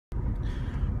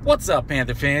What's up,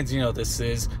 Panther fans? You know this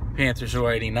is Panthers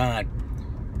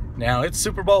 89. Now, it's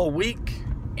Super Bowl week,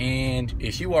 and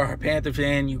if you are a Panther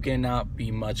fan, you cannot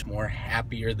be much more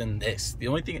happier than this. The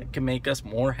only thing that can make us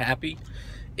more happy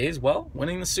is, well,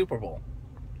 winning the Super Bowl.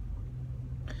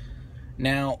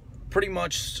 Now, pretty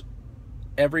much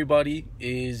everybody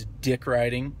is dick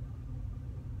riding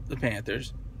the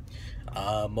Panthers.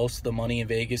 Most of the money in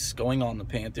Vegas is going on the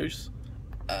Panthers.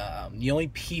 The only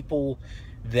people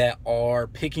that are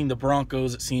picking the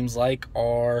Broncos, it seems like,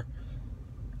 are,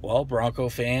 well, Bronco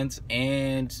fans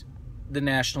and the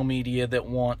national media that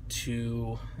want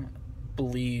to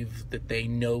believe that they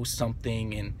know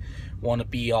something and want to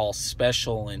be all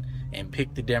special and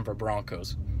pick the Denver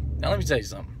Broncos. Now, let me tell you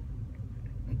something.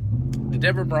 The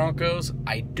Denver Broncos,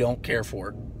 I don't care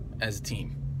for as a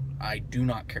team. I do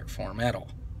not care for them at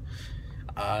all.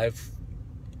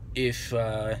 If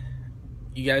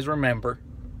you guys remember,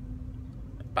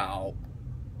 about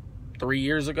 3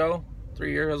 years ago, I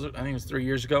think it was 3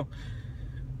 years ago,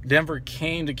 Denver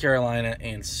came to Carolina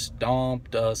and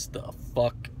stomped us the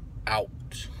fuck out.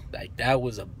 Like, that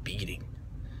was a beating.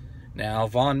 Now,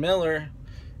 Von Miller,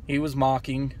 he was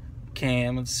mocking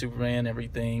Cam and Superman and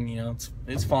everything. You know,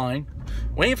 it's fine.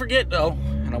 We ain't forget, though,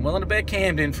 and I'm willing to bet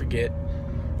Cam didn't forget.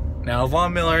 Now,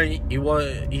 Von Miller, he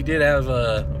did have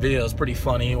a video that was pretty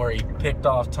funny where he picked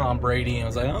off Tom Brady and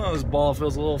was like, oh, his ball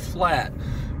feels a little flat.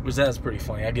 Which that's pretty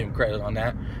funny. I give him credit on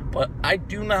that. But I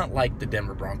do not like the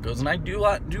Denver Broncos, and I do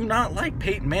not like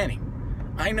Peyton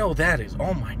Manning. I know that is,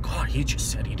 oh my God, he just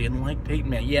said he didn't like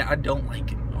Peyton Manning. Yeah, I don't like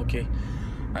him, okay?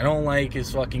 I don't like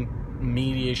his fucking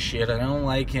media shit. I don't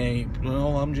like him.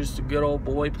 Well, I'm just a good old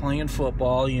boy playing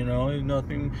football, you know,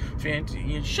 nothing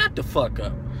fancy. Shut the fuck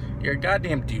up. You're a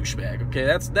goddamn douchebag, okay?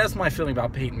 That's my feeling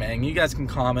about Peyton Manning. You guys can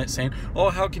comment saying, oh,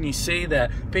 how can you say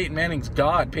that? Peyton Manning's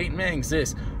God. Peyton Manning's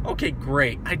this. Okay,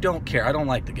 great. I don't care. I don't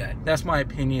like the guy. That's my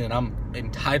opinion, and I'm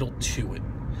entitled to it.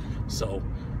 So,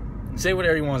 say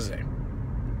whatever you want to say.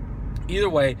 Either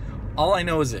way, all I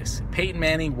know is this. Peyton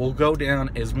Manning will go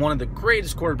down as one of the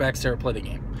greatest quarterbacks to ever play the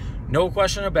game. No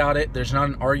question about it. There's not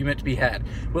an argument to be had.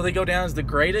 Will he go down as the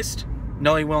greatest?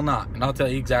 No, he will not. And I'll tell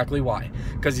you exactly why.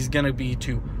 Because he's going to be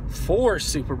to 4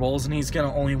 Super Bowls, and he's going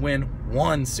to only win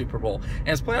 1 Super Bowl. And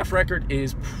his playoff record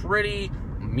is pretty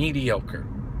mediocre.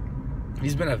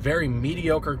 He's been a very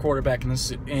mediocre quarterback in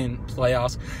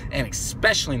playoffs, and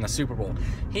especially in the Super Bowl.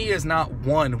 He has not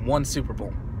won 1 Super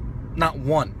Bowl. Not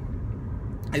one.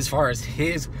 As far as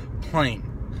his playing.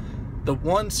 The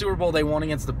 1 Super Bowl they won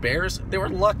against the Bears, they were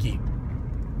lucky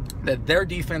that their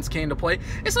defense came to play.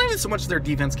 It's not even so much their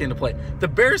defense came to play. The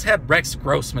Bears had Rex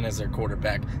Grossman as their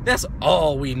quarterback. That's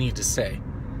all we need to say.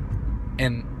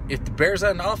 And if the Bears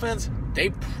had an offense, they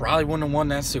probably wouldn't have won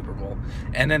that Super Bowl.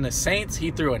 And then the Saints,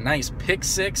 he threw a nice pick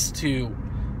six to,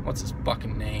 what's his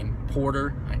fucking name?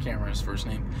 Porter? I can't remember his first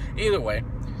name. Either way.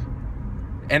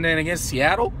 And then against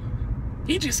Seattle,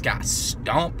 he just got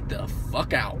stomped the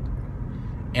fuck out.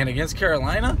 And against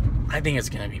Carolina, I think it's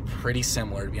going to be pretty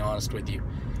similar, to be honest with you.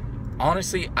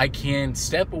 Honestly, I can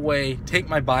step away, take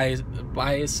my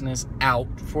biasness out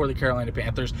for the Carolina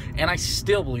Panthers, and I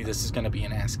still believe this is going to be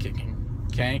an ass-kicking,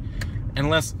 okay? And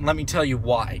let me tell you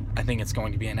why I think it's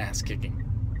going to be an ass-kicking.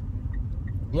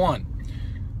 1,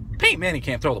 Peyton Manning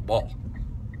can't throw the ball.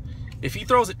 If he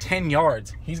throws it 10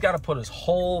 yards, he's got to put his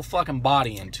whole fucking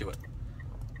body into it,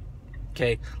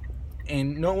 okay?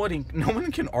 And no one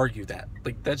can argue that.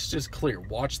 Like, that's just clear.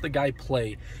 Watch the guy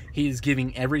play. He is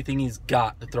giving everything he's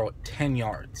got to throw it 10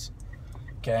 yards.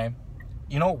 Okay?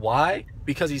 You know why?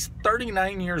 Because he's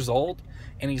 39 years old,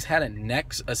 and he's had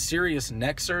a serious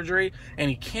neck surgery, and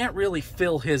he can't really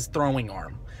feel his throwing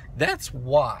arm. That's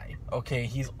why. Okay?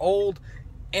 He's old,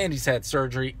 and he's had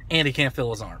surgery, and he can't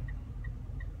feel his arm.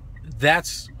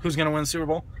 That's who's going to win the Super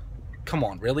Bowl? Come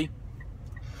on, really?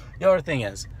 The other thing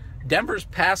is, Denver's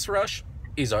pass rush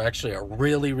is actually a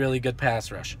really, really good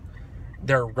pass rush.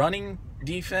 Their running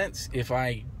defense, if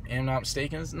I am not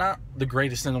mistaken, is not the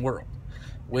greatest in the world.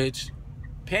 Which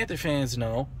Panther fans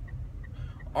know,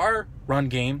 our run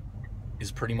game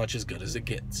is pretty much as good as it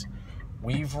gets.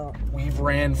 We've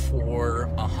ran for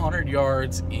 100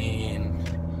 yards in,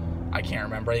 I can't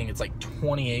remember, I think it's like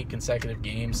 28 consecutive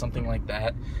games, something like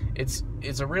that. It's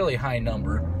a really high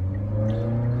number.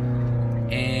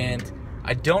 And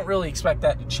I don't really expect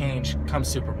that to change come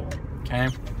Super Bowl, okay?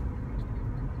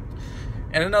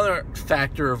 And another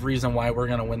factor of reason why we're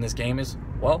going to win this game is,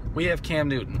 well, we have Cam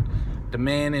Newton, the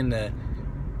man in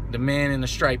the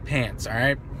striped pants, all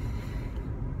right?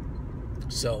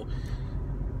 So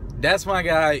that's my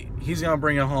guy. He's going to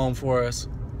bring it home for us.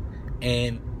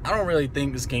 And I don't really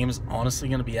think this game is honestly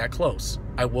going to be that close.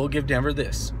 I will give Denver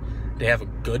this. They have a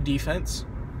good defense,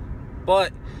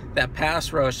 but that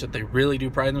pass rush that they really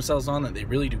do pride themselves on, that they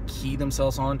really do key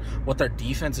themselves on, what their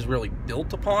defense is really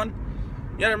built upon,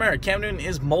 you gotta remember, Cam Newton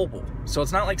is mobile. So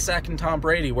it's not like sacking Tom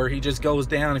Brady where he just goes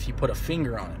down if you put a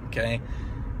finger on him, okay?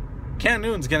 Cam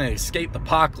Newton's gonna escape the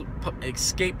pocket,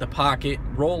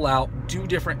 roll out, do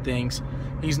different things.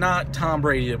 He's not Tom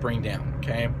Brady to bring down,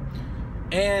 okay?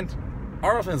 And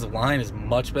our offensive line is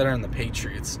much better than the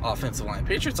Patriots' offensive line.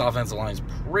 Patriots' offensive line is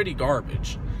pretty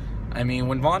garbage. I mean,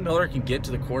 when Von Miller can get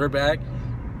to the quarterback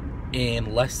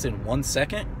in less than 1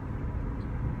 second,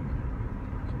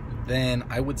 then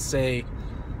I would say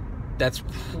that's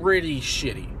pretty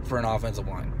shitty for an offensive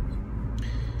line.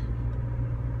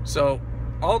 So,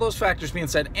 all those factors being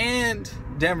said, and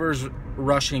Denver's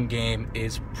rushing game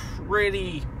is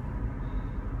pretty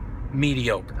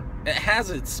mediocre. It has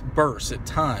its bursts at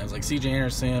times, like C.J.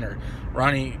 Anderson or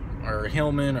Ronnie or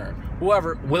Hillman or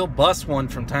whoever will bust one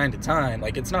from time to time.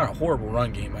 Like, it's not a horrible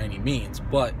run game by any means,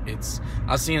 but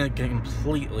I've seen it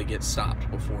completely get stopped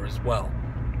before as well.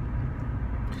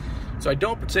 So I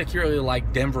don't particularly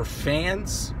like Denver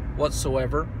fans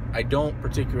whatsoever. I don't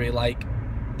particularly like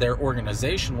their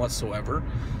organization whatsoever.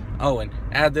 Oh, and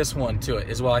add this one to it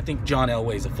as well. I think John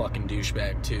Elway's a fucking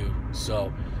douchebag too.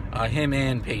 So him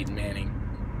and Peyton Manning.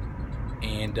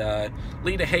 And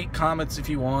leave a hate comments if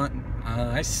you want.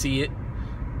 I see it.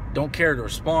 Don't care to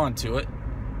respond to it,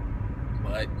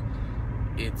 but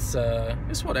it's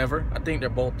whatever. I think they're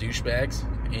both douchebags,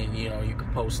 and you know, you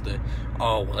can post the,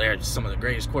 oh well, they're just some of the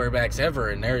greatest quarterbacks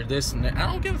ever, and they're this and that.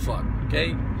 I don't give a fuck.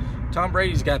 Okay, Tom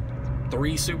Brady's got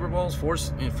 4 Super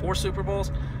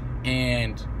Bowls,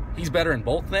 and he's better in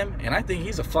both of them, and I think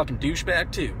he's a fucking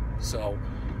douchebag too. So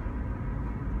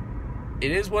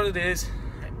it is what it is.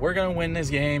 We're gonna win this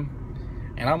game.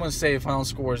 And I'm going to say the final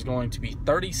score is going to be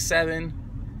 37-13.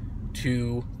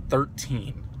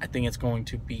 I think it's going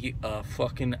to be a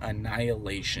fucking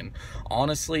annihilation.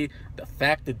 Honestly, the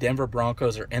fact that Denver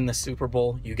Broncos are in the Super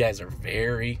Bowl, you guys are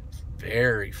very,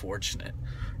 very fortunate.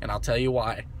 And I'll tell you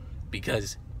why.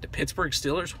 Because the Pittsburgh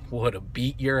Steelers would have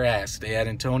beat your ass. They had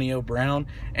Antonio Brown,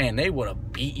 and they would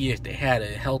have beat you if they had a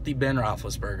healthy Ben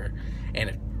Roethlisberger. And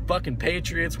if fucking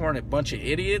Patriots weren't a bunch of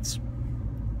idiots,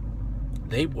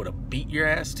 they would have beat your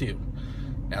ass too.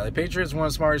 Now, the Patriots are one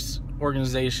of the smartest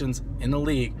organizations in the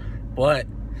league, but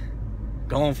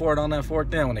going for it on that 4th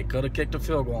down when they could have kicked a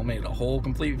field goal and made it a whole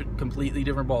completely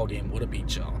different ball game, would have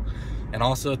beat y'all. And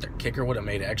also, if their kicker would have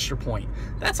made an extra point.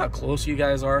 That's how close you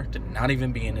guys are to not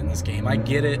even being in this game. I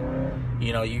get it.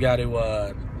 You know, you got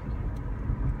to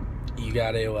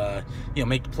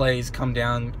make the plays, come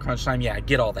down, crunch time. Yeah, I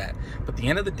get all that. But at the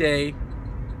end of the day,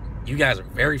 you guys are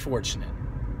very fortunate.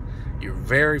 You're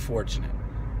very fortunate.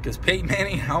 Because Peyton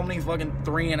Manning, how many fucking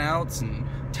 3-and-outs and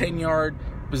 10-yard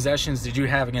possessions did you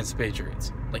have against the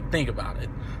Patriots? Like, think about it.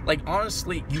 Like,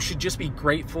 honestly, you should just be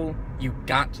grateful you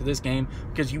got to this game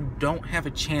because you don't have a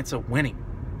chance of winning.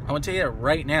 I'm going to tell you that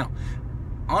right now.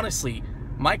 Honestly,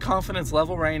 my confidence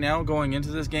level right now going into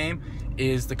this game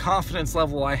is the confidence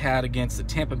level I had against the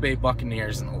Tampa Bay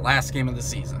Buccaneers in the last game of the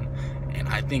season. And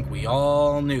I think we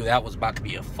all knew that was about to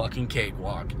be a fucking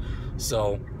cakewalk.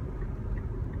 So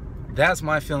that's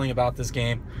my feeling about this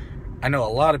game. I know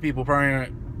a lot of people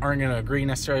probably aren't going to agree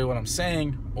necessarily with what I'm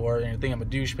saying, or they're going to think I'm a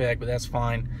douchebag, but that's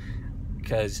fine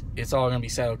because it's all going to be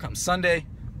settled come Sunday,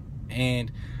 and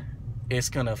it's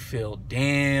going to feel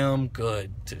damn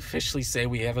good to officially say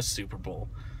we have a Super Bowl.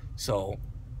 So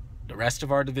the rest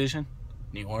of our division,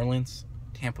 New Orleans,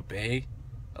 Tampa Bay,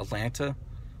 Atlanta,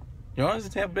 New Orleans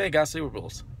and Tampa Bay got Super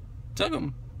Bowls. It took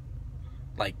them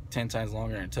like 10 times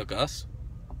longer than it took us.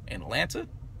 In Atlanta,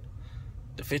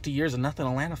 the 50 years of nothing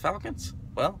Atlanta Falcons,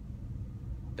 well,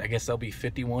 I guess they'll be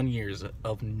 51 years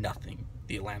of nothing,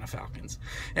 the Atlanta Falcons.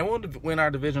 And we'll win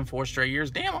our division 4 straight years.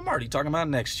 Damn, I'm already talking about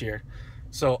next year.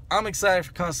 So I'm excited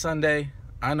for come Sunday.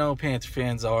 I know Panther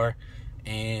fans are.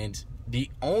 And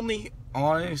the only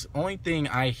thing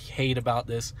I hate about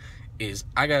this is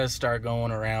I got to start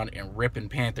going around and ripping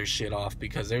Panther shit off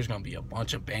because there's going to be a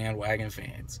bunch of bandwagon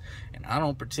fans. And I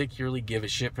don't particularly give a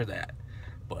shit for that.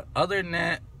 But other than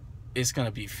that, it's going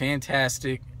to be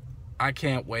fantastic. I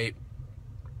can't wait.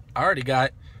 I already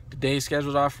got the day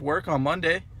scheduled off for work on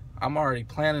Monday. I'm already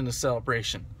planning the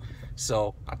celebration.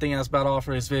 So I think that's about all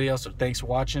for this video. So thanks for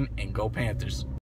watching, and go Panthers.